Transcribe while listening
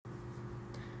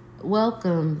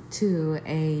Welcome to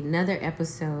another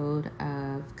episode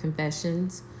of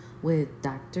Confessions with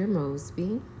Dr.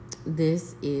 Mosby.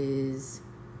 This is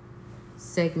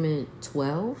segment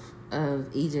 12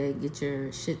 of EJ Get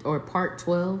Your Shit, or part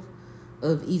 12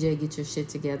 of EJ Get Your Shit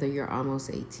Together, You're Almost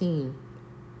 18.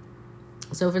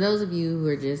 So for those of you who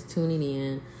are just tuning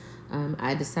in,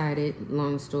 I decided,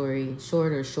 long story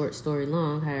short or short story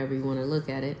long, however you want to look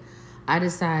at it, I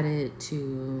decided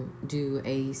to do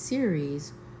a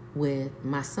series with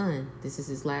my son. This is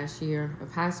his last year of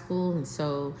high school. And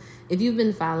so if you've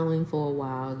been following for a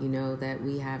while, you know that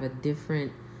we have a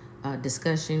different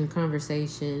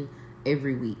conversation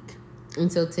every week.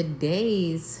 And so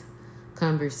today's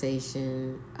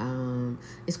conversation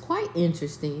is quite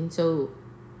interesting. So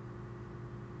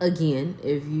again,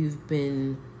 if you've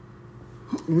been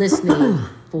listening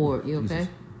for, you okay?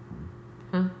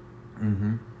 Huh?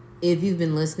 Mm-hmm. If you've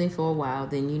been listening for a while,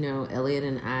 then you know Elliot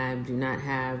and I do not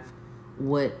have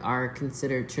what are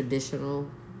considered traditional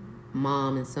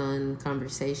mom and son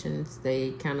conversations.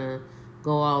 They kind of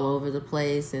go all over the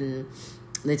place and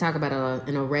they talk about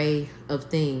an array of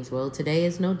things. Well, today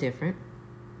is no different.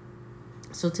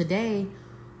 So today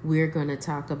we're going to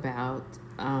talk about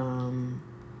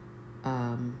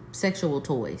sexual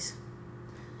toys.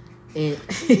 And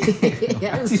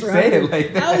I was trying to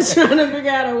figure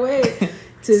out a way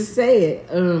to say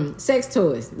it. Sex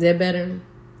toys. They're better.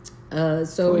 Toy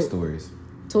stories.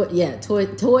 Toy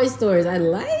stories. I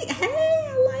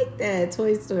like that.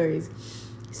 Toy stories.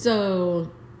 So,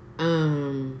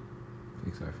 Pixar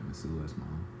finna sue us,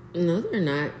 Mom. No, they're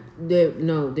not.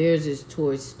 Theirs is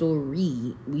Toy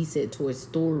Story. We said Toy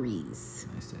Stories.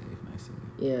 Nice save.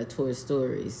 Yeah, Toy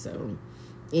Stories. So,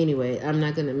 anyway, I'm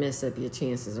not gonna mess up your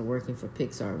chances of working for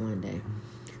Pixar one day.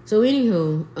 So,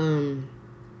 anywho,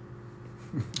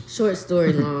 short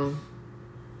story long,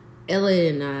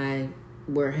 Elliot and I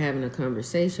were having a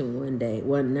conversation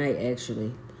one night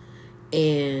actually,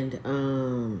 and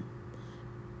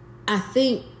I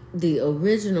think the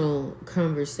original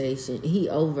conversation, he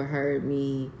overheard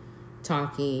me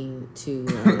talking to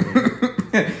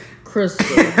Crystal,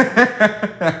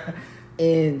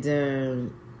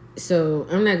 and so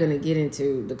I'm not going to get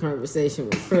into the conversation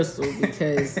with Crystal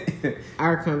because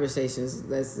our conversations,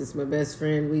 it's my best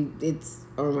friend.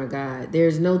 Oh my God,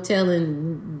 there's no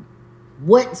telling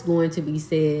what's going to be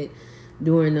said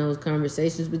during those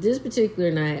conversations. But this particular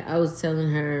night, I was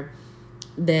telling her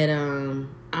that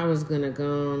I was going to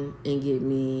go and get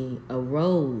me a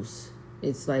Rose.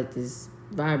 It's like this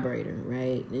vibrator,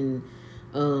 right? And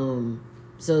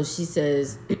so she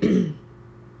says,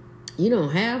 you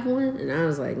don't have one? And I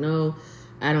was like, no,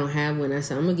 I don't have one. I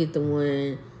said, I'm going to get the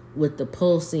one with the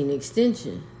pulsing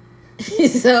extension.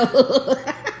 So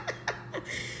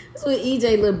that's what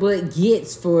EJ little butt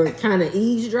gets for kind of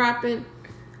eavesdropping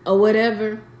or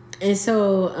whatever. And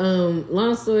so,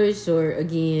 long story short,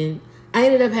 again, I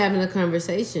ended up having a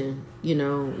conversation,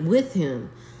 with him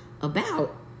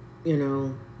about,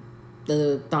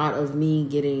 the thought of me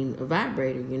getting a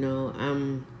vibrator.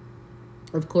 I'm,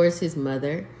 of course, his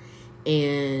mother.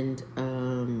 And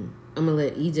I'm going to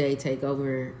let EJ take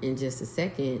over in just a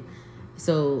second.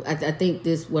 So I think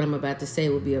what I'm about to say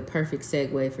will be a perfect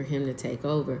segue for him to take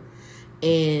over.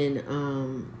 And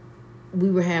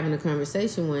we were having a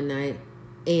conversation one night,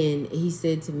 and he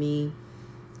said to me,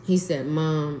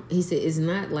 Mom, it's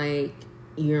not like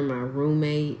you're my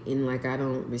roommate and like I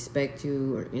don't respect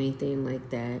you or anything like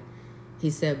that.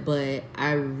 He said, but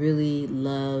I really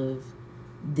love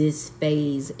this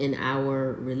phase in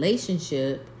our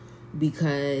relationship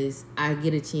because I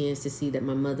get a chance to see that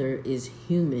my mother is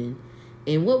human.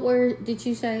 And what word did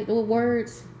you say? What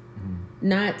words? Mm-hmm.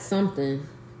 Not something.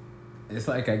 It's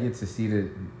like I get to see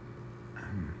the...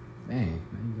 Dang, now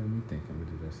you got me thinking. What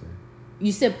did I say?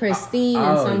 You said pristine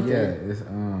and something. Yeah,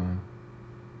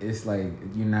 it's like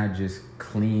you're not just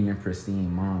clean and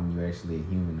pristine mom, you're actually a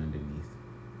human underneath.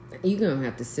 You're going to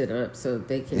have to sit up so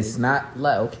they can... It's not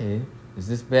like, okay, is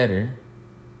this better?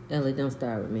 Ellie, don't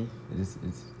start with me. Is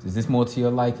this more to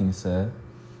your liking, sir?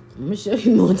 I'm going to show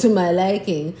you more to my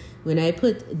liking when I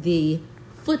put the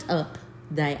foot up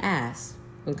thy ass.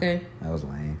 Okay? That was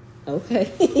lame.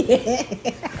 Okay.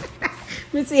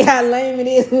 Let's see how lame it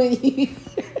is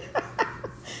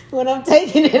when I'm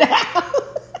taking it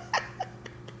out.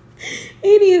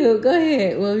 Anywho, go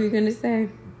ahead. What were you going to say?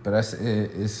 But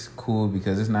it's cool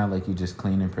because it's not like you just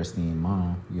clean and pristine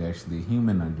mom. You're actually a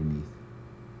human underneath.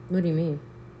 What do you mean?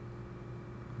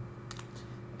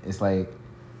 It's like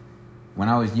when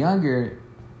I was younger,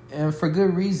 and for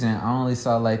good reason, I only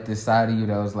saw like this side of you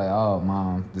that was like, oh,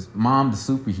 mom the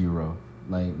superhero.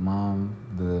 Like mom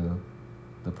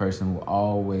the person who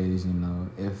always, you know,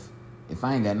 if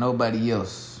I ain't got nobody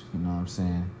else, you know what I'm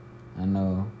saying, I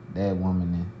know that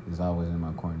woman is always in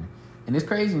my corner. And it's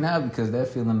crazy now because that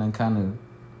feeling done kind of,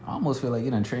 I almost feel like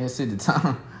it done transcended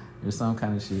time or some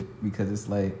kind of shit, because it's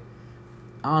like,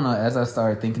 I don't know, as I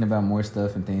started thinking about more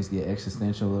stuff and things get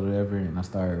existential or whatever, and I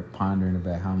started pondering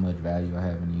about how much value I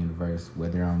have in the universe,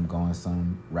 whether I'm going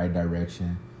some right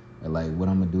direction or like what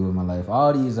I'm going to do with my life,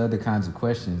 all these other kinds of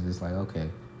questions, it's like, okay,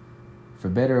 for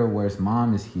better or worse,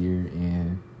 mom is here,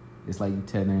 and it's like you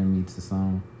tethering me to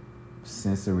some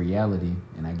sense of reality,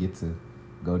 and I get to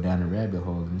go down the rabbit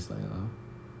hole, and it's like, oh,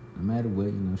 no matter what,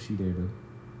 you know, she there to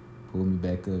pull me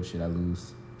back up should I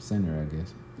lose center, I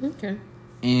guess. Okay.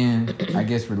 And I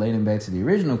guess relating back to the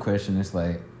original question, it's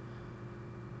like,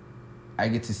 I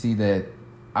get to see that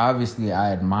obviously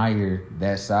I admire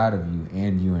that side of you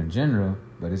and you in general,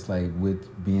 but it's like with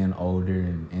being older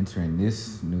and entering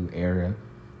this new era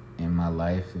in my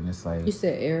life, and it's like... You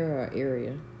said era or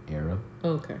area? Era.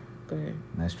 Okay, go ahead.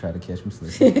 Let's try to catch me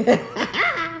slipping.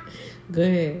 Go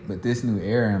ahead. But this new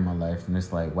era in my life, and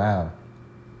it's like, wow,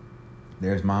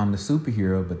 there's mom the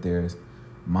superhero, but there's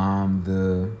mom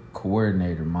the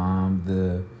coordinator, mom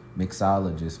the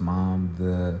mixologist, mom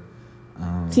the...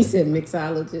 He said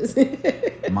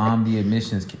mixologist. Mom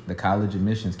the college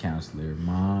admissions counselor,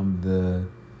 mom the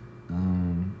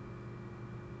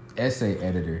essay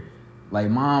editor. Like,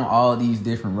 mom, all these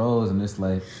different roles, and it's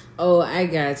like... Oh, I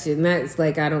got you. And that's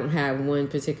like I don't have one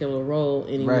particular role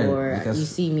anymore. Right, you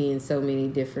see me in so many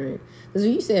different... Because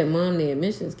when you said mom, the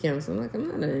admissions counselor, I'm like, I'm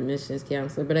not an admissions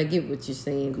counselor, but I get what you're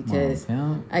saying because...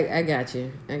 I got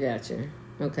you.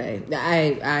 Okay.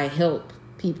 I help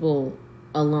people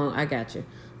along... I got you.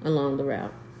 Along the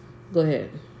route. Go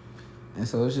ahead. And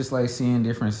so it's just like seeing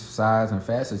different sides and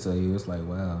facets of you. It's like,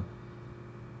 wow...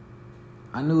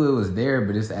 I knew it was there,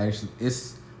 but it's actually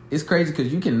it's crazy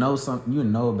because you can know something, you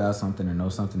know about something or know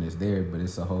something is there, but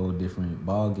it's a whole different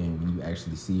ball game when you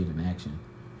actually see it in action.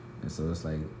 And so it's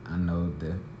like I know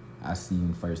that I see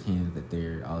firsthand that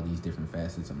there are all these different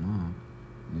facets of mom,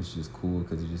 and it's just cool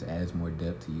because it just adds more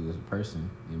depth to you as a person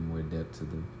and more depth to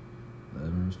the love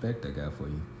and respect I got for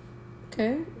you.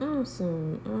 Okay,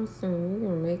 awesome. You're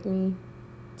gonna make me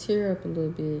tear up a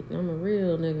little bit. I'm a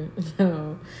real nigga.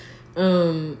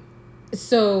 No.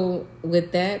 So,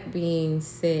 with that being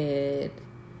said,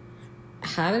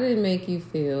 how did it make you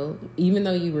feel, even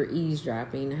though you were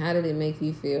eavesdropping, how did it make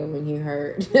you feel when you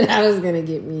heard that I was going to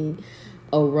get me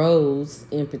a rose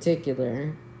in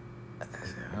particular?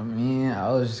 I mean,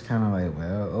 I was just kind of like,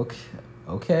 well,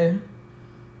 okay.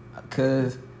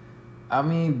 Because, I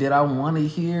mean, did I want to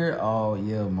hear, oh,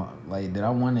 yeah, like, did I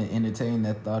want to entertain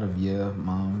that thought of, yeah,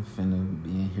 mom finna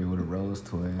be in here with a rose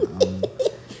toy?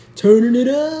 Turning it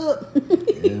up.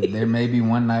 There may be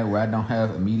one night where I don't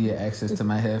have immediate access to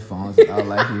my headphones.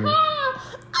 All I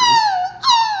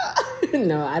hear.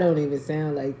 No, I don't even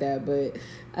sound like that, but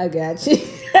I got you.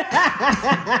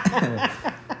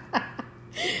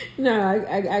 No,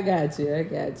 I got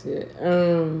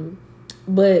you.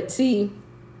 But see,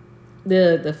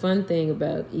 the fun thing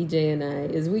about EJ and I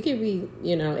is we can be,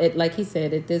 you know, like he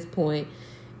said, at this point,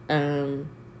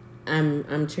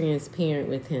 I'm transparent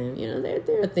with him. You know,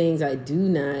 there are things I do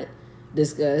not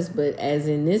discuss, but as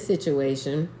in this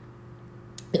situation,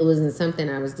 it wasn't something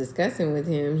I was discussing with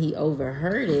him. He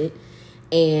overheard it,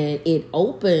 and it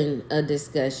opened a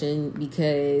discussion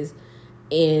because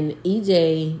in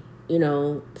EJ, you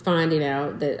know, finding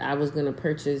out that I was going to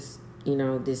purchase, you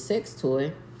know, this sex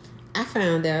toy, I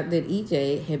found out that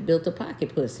EJ had built a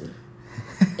pocket pussy.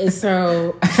 And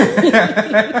so...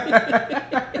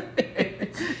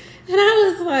 And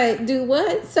I was like, dude,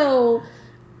 what? So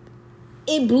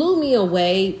it blew me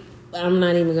away. I'm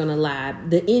not even going to lie.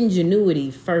 The ingenuity,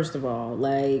 first of all.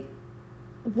 Like,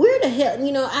 where the hell?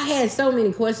 You know, I had so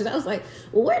many questions. I was like,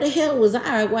 well, where the hell was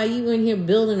I while you were in here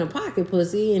building a pocket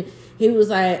pussy? And he was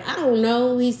like, I don't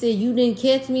know. He said, you didn't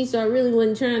catch me, so I really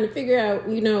wasn't trying to figure out,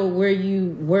 you know, where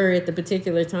you were at the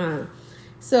particular time.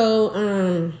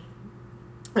 So,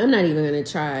 I'm not even going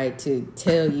to try to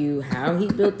tell you how he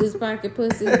built this pocket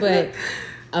pussy, but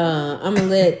I'm going to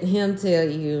let him tell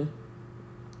you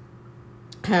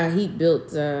how he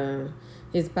built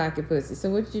his pocket pussy. So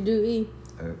what did you do, E?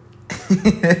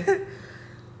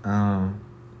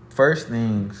 First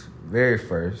things, very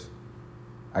first,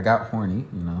 I got horny,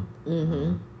 you know.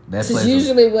 Mm-hmm. That's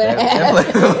usually what happens.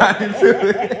 That plays a lot into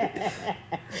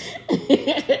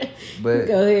it. But,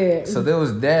 go ahead. So there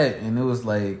was that, and it was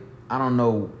like, I don't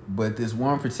know, but this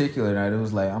one particular night, it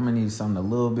was like, I'm going to need something a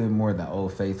little bit more than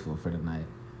Old Faithful for the night.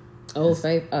 Old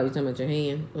Faithful? Oh, you're talking about your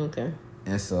hand? Okay.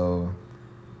 And so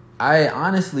I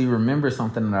honestly remember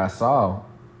something that I saw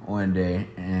one day,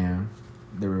 and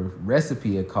the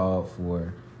recipe had called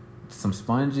for some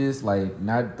sponges, like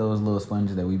not those little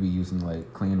sponges that we be using to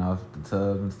like clean off the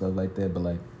tub and stuff like that, but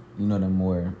like, you know, the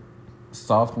more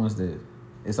soft ones that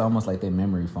it's almost like they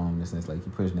memory foam in a sense, like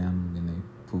you push down and then they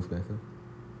poof back up.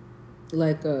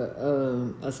 Like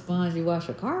a sponge you wash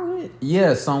your car with?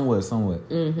 Yeah, somewhat.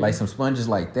 Like some sponges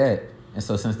like that. And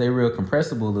so since they're real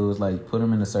compressible, it was like put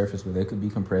them in the surface where they could be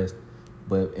compressed.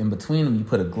 But in between them, you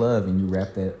put a glove and you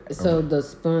wrap that. So the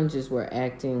sponges were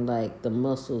acting like the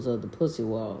muscles of the pussy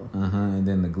wall. And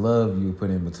then the glove you put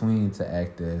in between to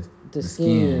act as the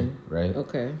skin, right?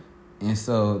 Okay. And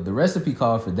so the recipe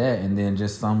called for that, and then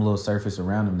just some little surface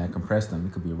around them that compressed them.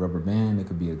 It could be a rubber band, it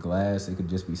could be a glass, it could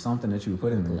just be something that you would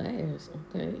put in there. Glass,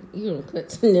 okay. You don't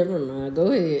cut. Never mind.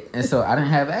 Go ahead. And so I didn't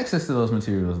have access to those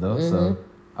materials though. So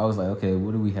I was like, okay,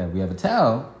 what do we have? We have a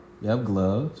towel. We have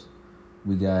gloves.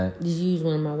 We got. Did you use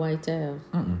one of my white towels?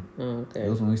 Oh, okay. It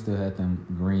was when we still had them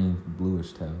green,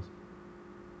 bluish towels.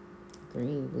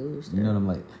 Green, bluish. You know them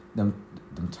like them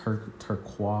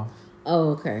turquoise. Oh,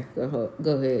 okay. Go ahead.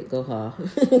 Go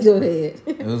ahead.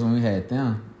 It was when we had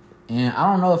them. And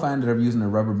I don't know if I ended up using a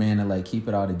rubber band to like keep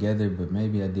it all together, but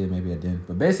maybe I did, maybe I didn't.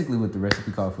 But basically what the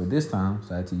recipe called for this time,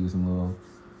 so I had to use some little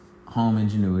home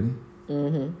ingenuity.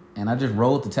 And I just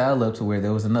rolled the towel up to where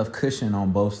there was enough cushion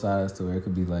on both sides to where it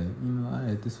could be like, you know, all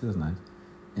right, this feels nice.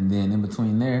 And then in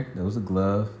between there was a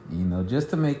glove, you know, just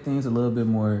to make things a little bit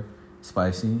more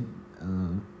spicy.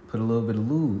 Put a little bit of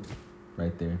lube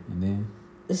right there, and then.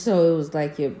 So it was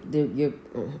like your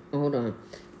hold on.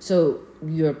 So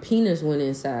your penis went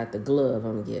inside the glove,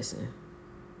 I'm guessing.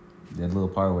 That little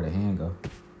part where the hand go.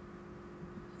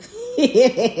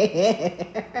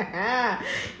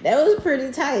 That was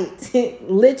pretty tight.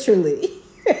 Literally.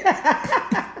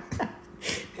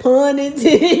 Pun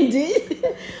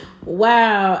intended.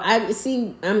 Wow.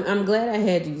 I'm glad I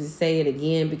had you to say it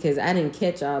again because I didn't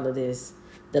catch all of this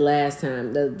the last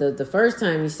time. The first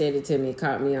time you said it to me, it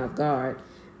caught me off guard.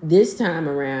 This time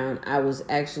around, I was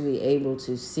actually able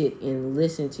to sit and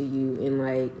listen to you and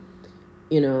like,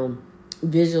 you know,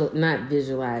 not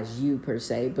visualize you per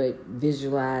se, but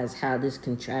visualize how this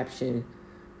contraption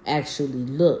actually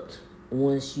looked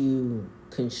once you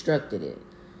constructed it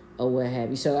or what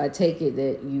have you. So I take it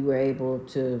that you were able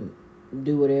to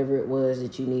do whatever it was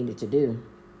that you needed to do.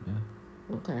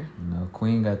 Yeah. Okay. You know,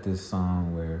 Queen got this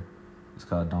song where it's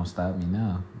called "Don't Stop Me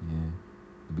Now." Yeah.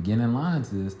 The beginning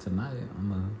lines is tonight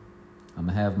I'm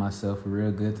gonna have myself a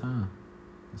real good time.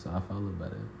 That's how I feel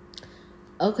about it.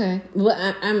 Okay, well,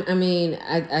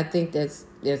 I think that's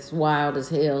wild as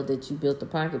hell that you built the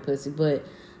pocket pussy, but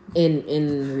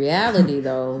in reality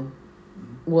though,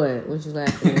 what you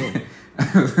laughing at?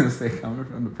 I was gonna say, coming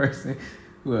from the person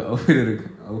who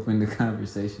opened the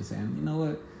conversation, saying, you know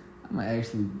what, I'm gonna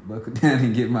actually buckle down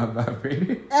and get my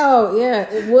vibrator. Oh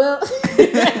yeah, well,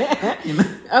 you know?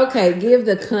 Okay, give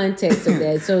the context of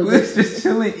that. So let's just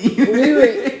chilling.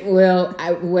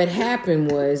 What happened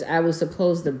was I was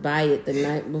supposed to buy it the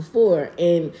night before,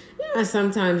 and you know,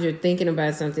 sometimes you're thinking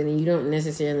about something and you don't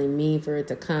necessarily mean for it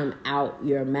to come out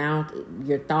your mouth,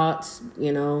 your thoughts.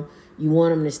 You know, you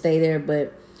want them to stay there.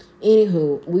 But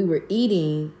anywho, we were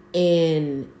eating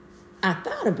and I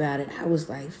thought about it. I was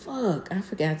like, "Fuck! I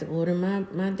forgot to order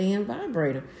my damn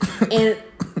vibrator," and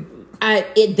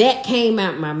that came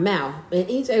out my mouth, and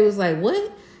EJ was like,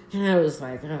 "What?" And I was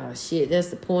like, "Oh shit, that's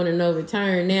the point of no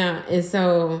return now." And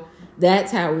so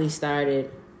that's how we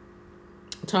started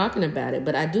talking about it.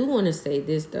 But I do want to say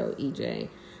this though, EJ,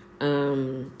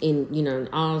 in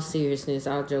all seriousness,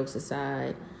 all jokes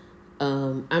aside,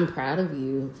 I'm proud of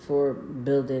you for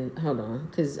building. Hold on,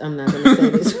 because I'm not going to say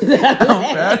this without.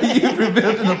 I'm proud of you for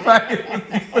building a pocket.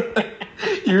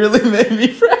 You really made me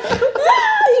proud.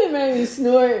 You made me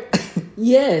snort.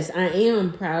 Yes, I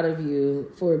am proud of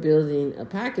you for building a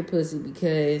pocket pussy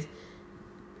because,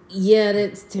 yeah,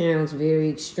 that sounds very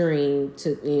extreme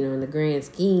to in the grand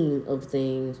scheme of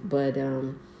things, but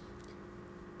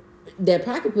that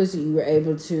pocket pussy you were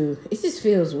able to. It just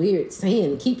feels weird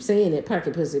keep saying that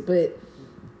pocket pussy, but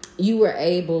you were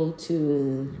able to.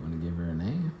 You want to give her a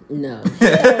name? No,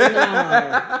 hell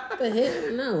no. The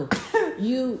hell no.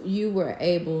 You were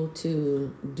able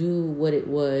to do what it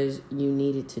was you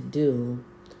needed to do,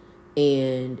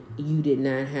 and you did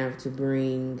not have to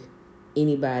bring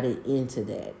anybody into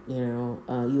that. You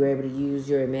were able to use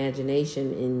your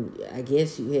imagination, and I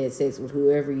guess you had sex with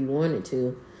whoever you wanted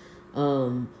to,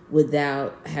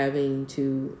 without having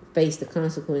to face the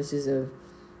consequences of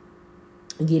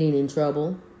getting in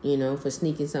trouble, for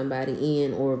sneaking somebody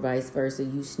in, or vice versa,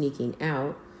 you sneaking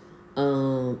out.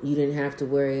 You didn't have to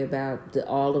worry about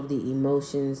all of the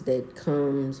emotions that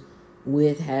comes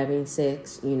with having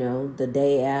sex, you know, the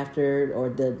day after or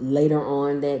the later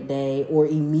on that day or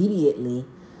immediately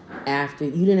after.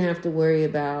 You didn't have to worry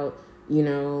about, you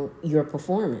know, your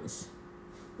performance.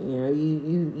 You know,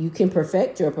 you can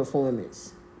perfect your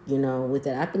performance, you know, with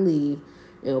that. I believe,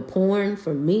 you know, porn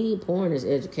is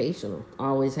educational.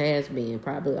 Always has been,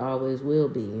 probably always will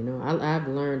be. You know, I've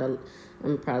learned,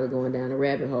 I'm probably going down a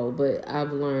rabbit hole, but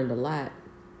I've learned a lot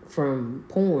from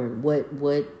porn.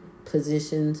 What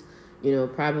positions, you know,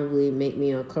 probably make me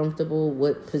uncomfortable.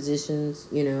 What positions,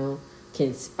 you know,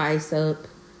 can spice up,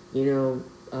 you know,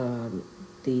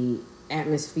 the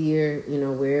atmosphere, you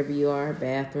know, wherever you are,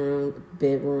 bathroom,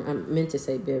 bedroom. I meant to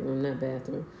say bedroom, not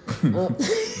bathroom.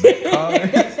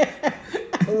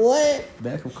 What?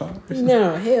 Back of cars?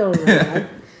 No, hell no.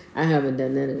 I haven't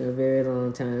done that in a very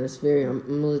long time. I'm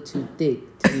a little too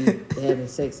thick to be having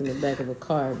sex in the back of a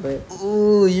car. But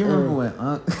ooh, you remember when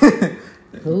Unc?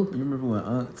 Who? You remember when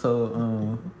Unc told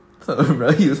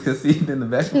bro he was conceived in the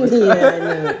back of the car? Yeah, I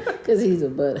know, because he's a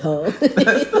butthole.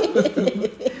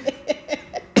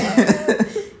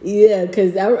 Yeah,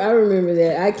 because I remember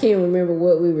that. I can't remember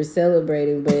what we were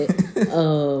celebrating, but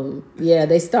yeah,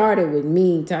 they started with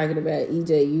me talking about,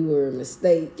 EJ, you were a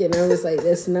mistake. And I was like,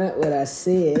 that's not what I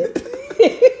said.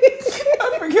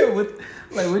 I forget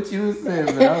what you were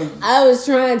saying, but I was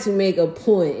trying to make a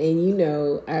point, and you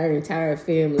know, our entire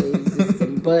family is just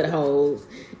some buttholes.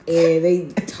 And they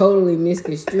totally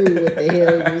misconstrued what the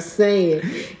hell you were saying.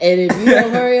 And if you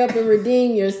don't hurry up and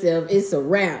redeem yourself, it's a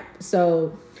wrap.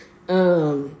 So,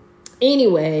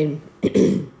 anyway,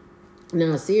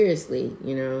 no, seriously,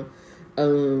 you know,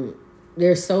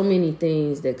 there's so many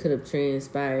things that could have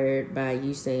transpired by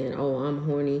you saying, oh, I'm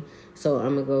horny, so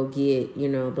I'm gonna go get, you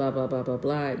know, blah, blah, blah, blah,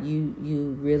 blah.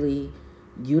 You really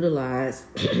utilize,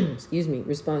 excuse me,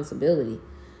 responsibility.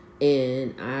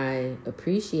 And I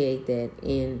appreciate that.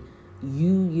 And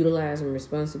you utilizing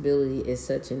responsibility at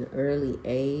such an early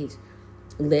age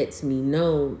lets me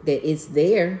know that it's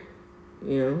there.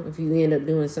 You know, if you end up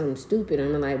doing something stupid,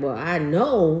 I'm like, well, I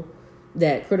know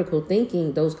that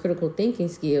those critical thinking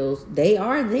skills, they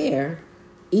are there.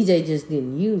 EJ just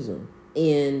didn't use them.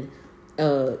 And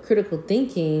critical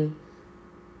thinking,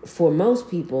 for most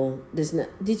people, does not.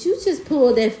 Did you just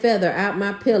pull that feather out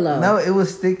my pillow? No, it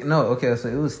was thick. No, okay, so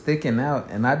it was sticking out,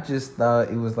 and I just thought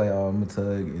it was like, oh, I'm gonna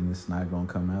tug, and it's not gonna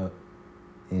come out.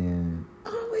 And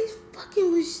always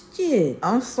fucking with shit.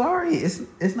 I'm sorry,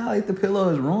 it's not like the pillow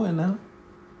is ruined now.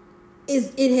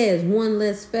 It has one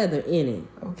less feather in it.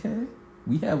 Okay,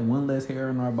 we have one less hair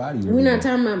in our body. We're not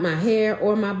talking about my hair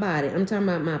or my body. I'm talking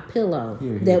about my pillow.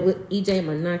 Here. That would EJ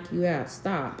might knock you out.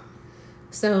 Stop.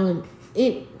 So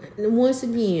once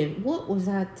again, what was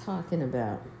I talking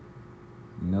about?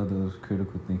 You know, those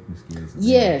critical thinking skills.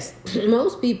 Yes,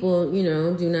 most people, you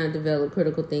know, do not develop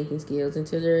critical thinking skills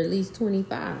until they're at least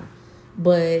 25.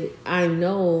 But I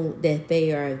know that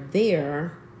they are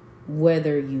there.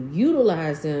 Whether you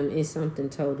utilize them is something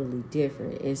totally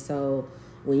different. And so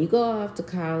when you go off to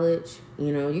college,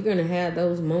 you know, you're going to have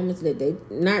those moments that they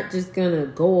not just going to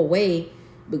go away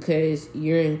because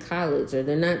you're in college, or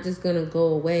they're not just going to go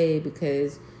away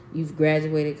because you've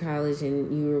graduated college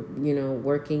and you're, you know,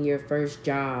 working your first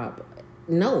job.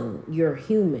 No, you're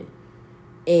human.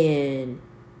 And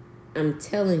I'm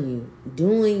telling you,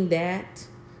 doing that,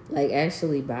 like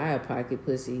actually buy a pocket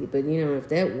pussy. But, you know, if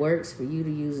that works for you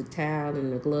to use a towel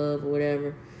and a glove or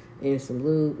whatever and some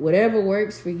lube, whatever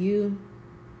works for you,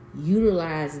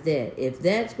 utilize that. If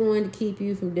that's going to keep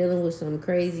you from dealing with some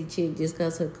crazy chick just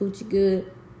because her coochie good,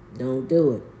 don't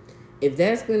do it. If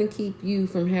that's going to keep you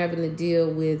from having to deal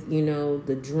with, you know,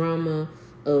 the drama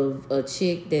of a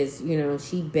chick that's, you know,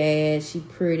 she bad, she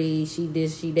pretty, she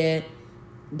this, she that,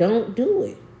 don't do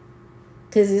it.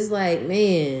 Because it's like,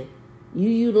 man, you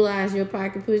utilize your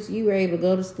pocket pussy, you were able to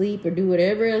go to sleep or do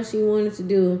whatever else you wanted to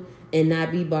do and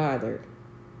not be bothered.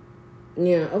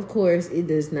 Now, of course, it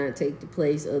does not take the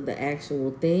place of the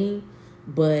actual thing.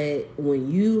 But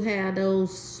when you have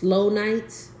those slow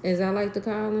nights, as I like to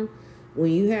call them,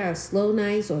 when you have slow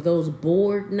nights or those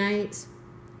bored nights,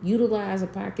 utilize a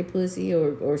pocket pussy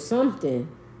or something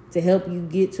to help you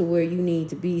get to where you need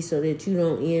to be so that you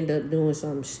don't end up doing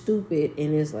something stupid.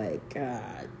 And it's like,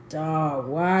 God, dog,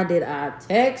 why did I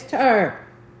text her?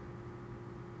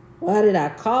 Why did I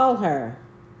call her?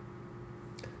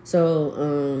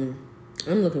 So,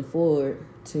 I'm looking forward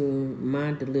to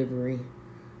my delivery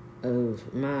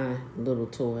of my little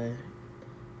toy.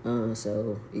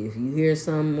 So if you hear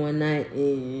something one night,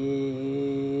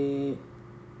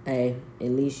 hey, at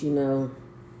least you know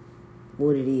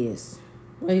what it is.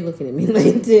 Why are you looking at me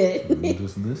like that? I'm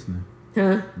just listening.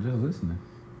 Huh? Just listening.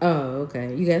 Oh,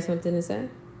 okay. You got something to say?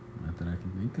 Not that I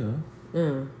can think of.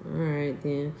 Oh, all right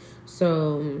then.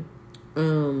 So,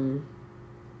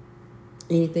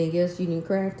 anything else you done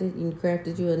crafted? You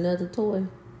crafted you another toy?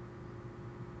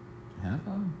 Have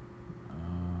I?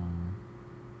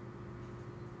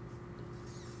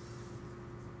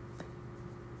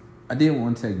 I did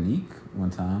one technique one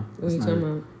time. What are you talking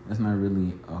about? That's not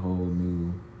really a whole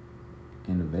new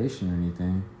innovation or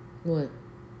anything. What?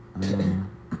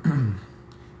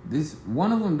 This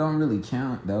one of them don't really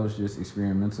count. That was just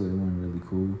experimental. It wasn't really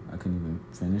cool. I couldn't even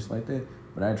finish like that.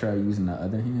 But I tried using the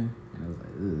other hand, and it was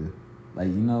like, ugh. Like,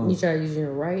 you know. You tried using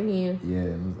your right hand? Yeah.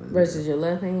 It was like, versus your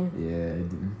left hand? Yeah, it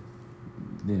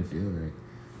didn't feel right.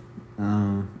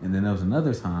 And then there was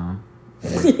another time.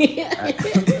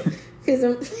 Because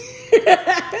I'm.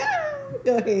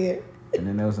 Go ahead. And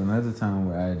then there was another time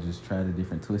where I just tried a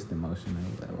different twisting motion. I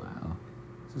was like, wow,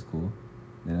 this is cool.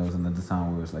 Then there was another time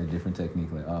where it was like different technique,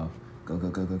 like, oh, go,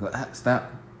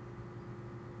 stop.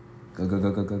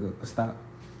 Go, stop.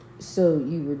 So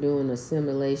you were doing a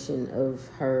simulation of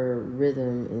her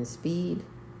rhythm and speed?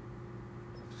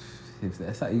 If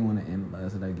that's how you want to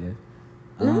analyze it, I guess.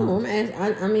 No,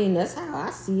 I mean, that's how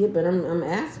I see it, but I'm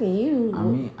asking you. I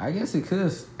mean, I guess it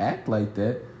could act like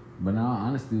that, but now,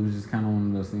 honestly, it was just kind of one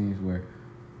of those things where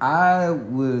I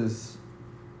was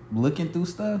looking through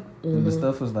stuff, and the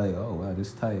stuff was like, oh, wow, this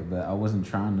is tight, but I wasn't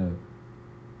trying to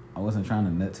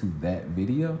nut to that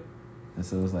video, and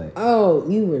so it was like... Oh,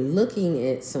 you were looking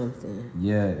at something.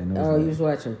 Yeah, and it was you was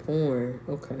watching porn.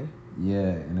 Okay. Yeah,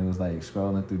 and it was like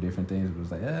scrolling through different things, but it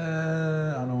was like,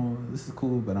 this is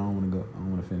cool, but I don't want to go. I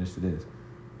don't want to finish to this.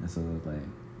 And so it was like,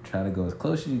 try to go as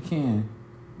close as you can,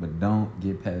 but don't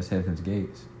get past heaven's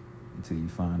gates until you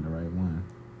find the right one.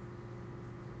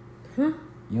 Huh?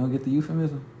 You don't get the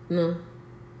euphemism? No.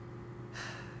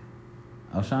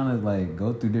 I was trying to like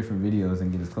go through different videos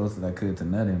and get as close as I could to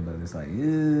nutting, but it's like,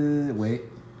 wait.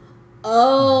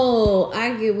 Oh,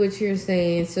 I get what you're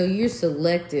saying. So you're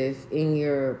selective in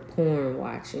your porn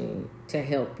watching to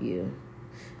help you.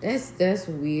 That's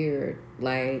weird.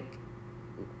 Like,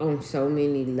 on so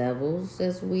many levels,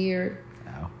 that's weird.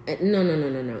 Ow. No.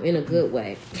 In a good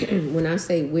way. When I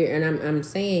say weird, and I'm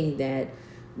saying that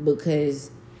because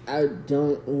I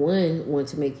don't, one, want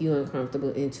to make you uncomfortable,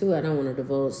 and two, I don't want to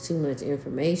divulge too much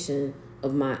information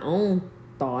of my own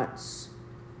thoughts.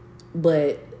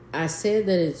 But I said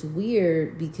that it's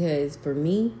weird because for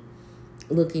me,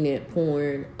 looking at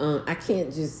porn, I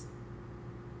can't just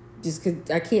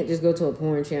cause I can't just go to a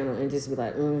porn channel and just be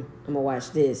like, I'm gonna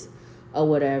watch this or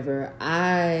whatever.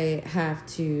 I have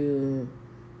to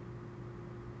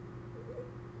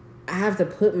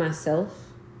put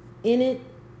myself in it,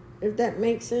 if that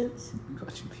makes sense. You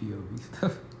got your POV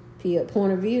stuff.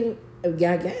 Point of view,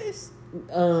 I guess.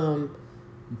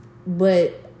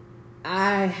 But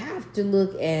I have to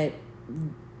look at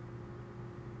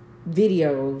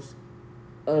videos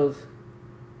of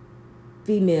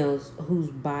females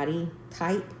whose body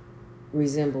type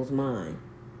resembles mine.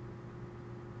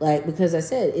 Like, because I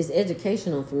said it's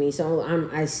educational for me. So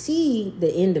I see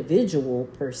the individual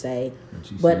per se,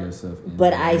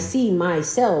 but I see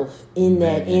myself in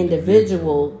that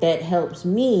individual that helps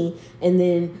me. And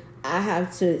then I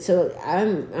have to, so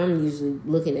I'm usually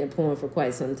looking at porn for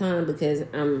quite some time because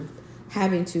I'm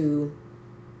having to,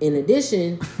 in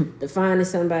addition to finding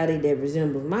somebody that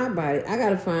resembles my body, I got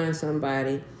to find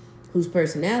somebody whose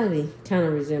personality kind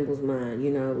of resembles mine. You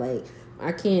know, like,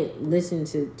 I can't listen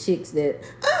to chicks that,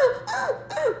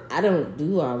 I don't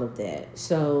do all of that.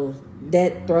 So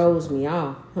that throws me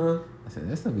off, huh? I said,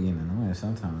 that's the beginning annoying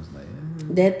sometimes. Like,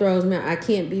 that throws me off. I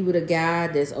can't be with a guy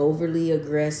that's overly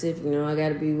aggressive. You know, I got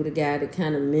to be with a guy that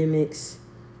kind of mimics,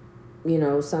 you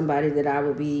know, somebody that I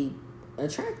would be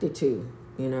attracted to,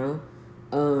 you know.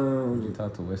 Did you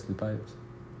talk to Wesley Pipes?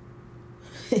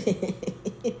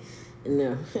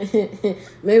 No.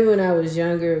 Maybe when I was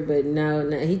younger, but no,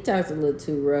 he talks a little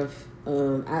too rough.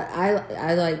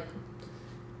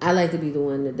 I like to be the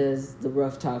one that does the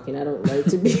rough talking. I don't like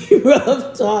to be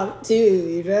rough talked too,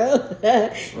 you know?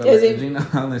 Gina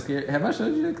Holland Scary. Have I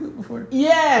showed you that clip before?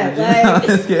 Yeah,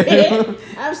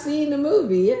 I've seen the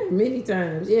movie, many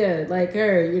times. Yeah, like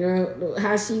her, you know,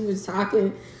 how she was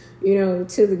talking, you know,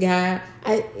 to the guy.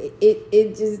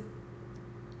 It just,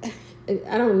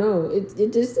 I don't know.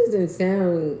 It just doesn't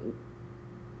sound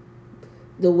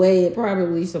the way it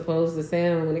probably supposed to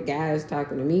sound when a guy is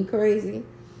talking to me crazy.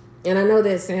 And I know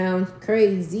that sounds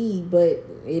crazy, but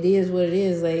it is what it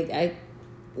is. Like, a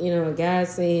guy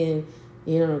saying,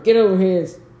 you know, get over here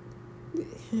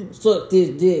and suck this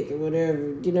dick or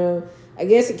whatever, you know. I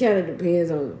guess it kind of depends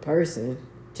on the person,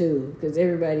 too. Because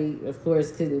everybody, of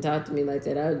course, couldn't talk to me like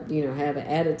that. I, you know, have an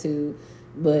attitude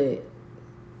But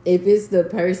if it's the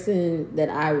person that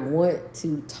I want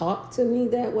to talk to me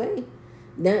that way,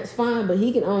 that's fine. But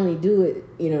he can only do it,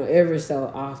 ever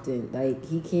so often. Like,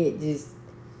 he can't just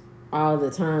all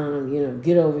the time,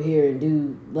 get over here and do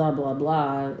blah, blah,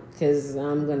 blah, because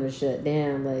I'm going to shut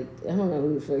down. Like, I don't know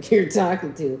who the fuck you're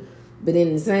talking to. But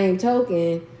in the same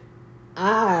token,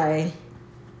 I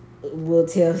will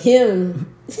tell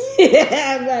him,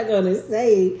 I'm not going to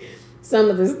say some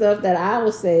of the stuff that I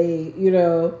will say,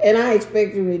 and I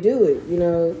expect him to do it,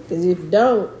 because if you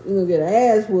don't, you're going to get an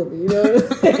ass whooping,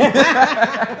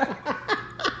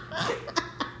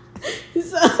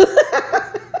 So,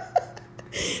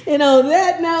 and on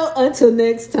that note, until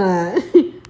next time.